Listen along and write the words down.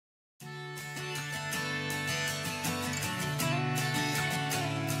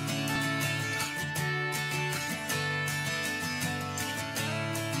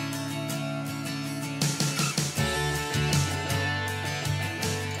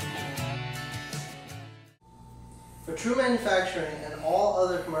For true manufacturing and all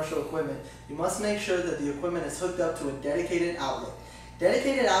other commercial equipment, you must make sure that the equipment is hooked up to a dedicated outlet.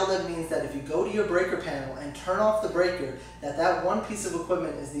 Dedicated outlet means that if you go to your breaker panel and turn off the breaker, that one piece of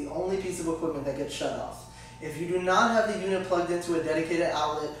equipment is the only piece of equipment that gets shut off. If you do not have the unit plugged into a dedicated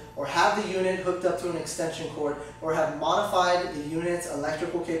outlet, or have the unit hooked up to an extension cord, or have modified the unit's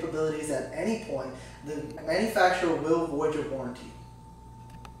electrical capabilities at any point, the manufacturer will void your warranty.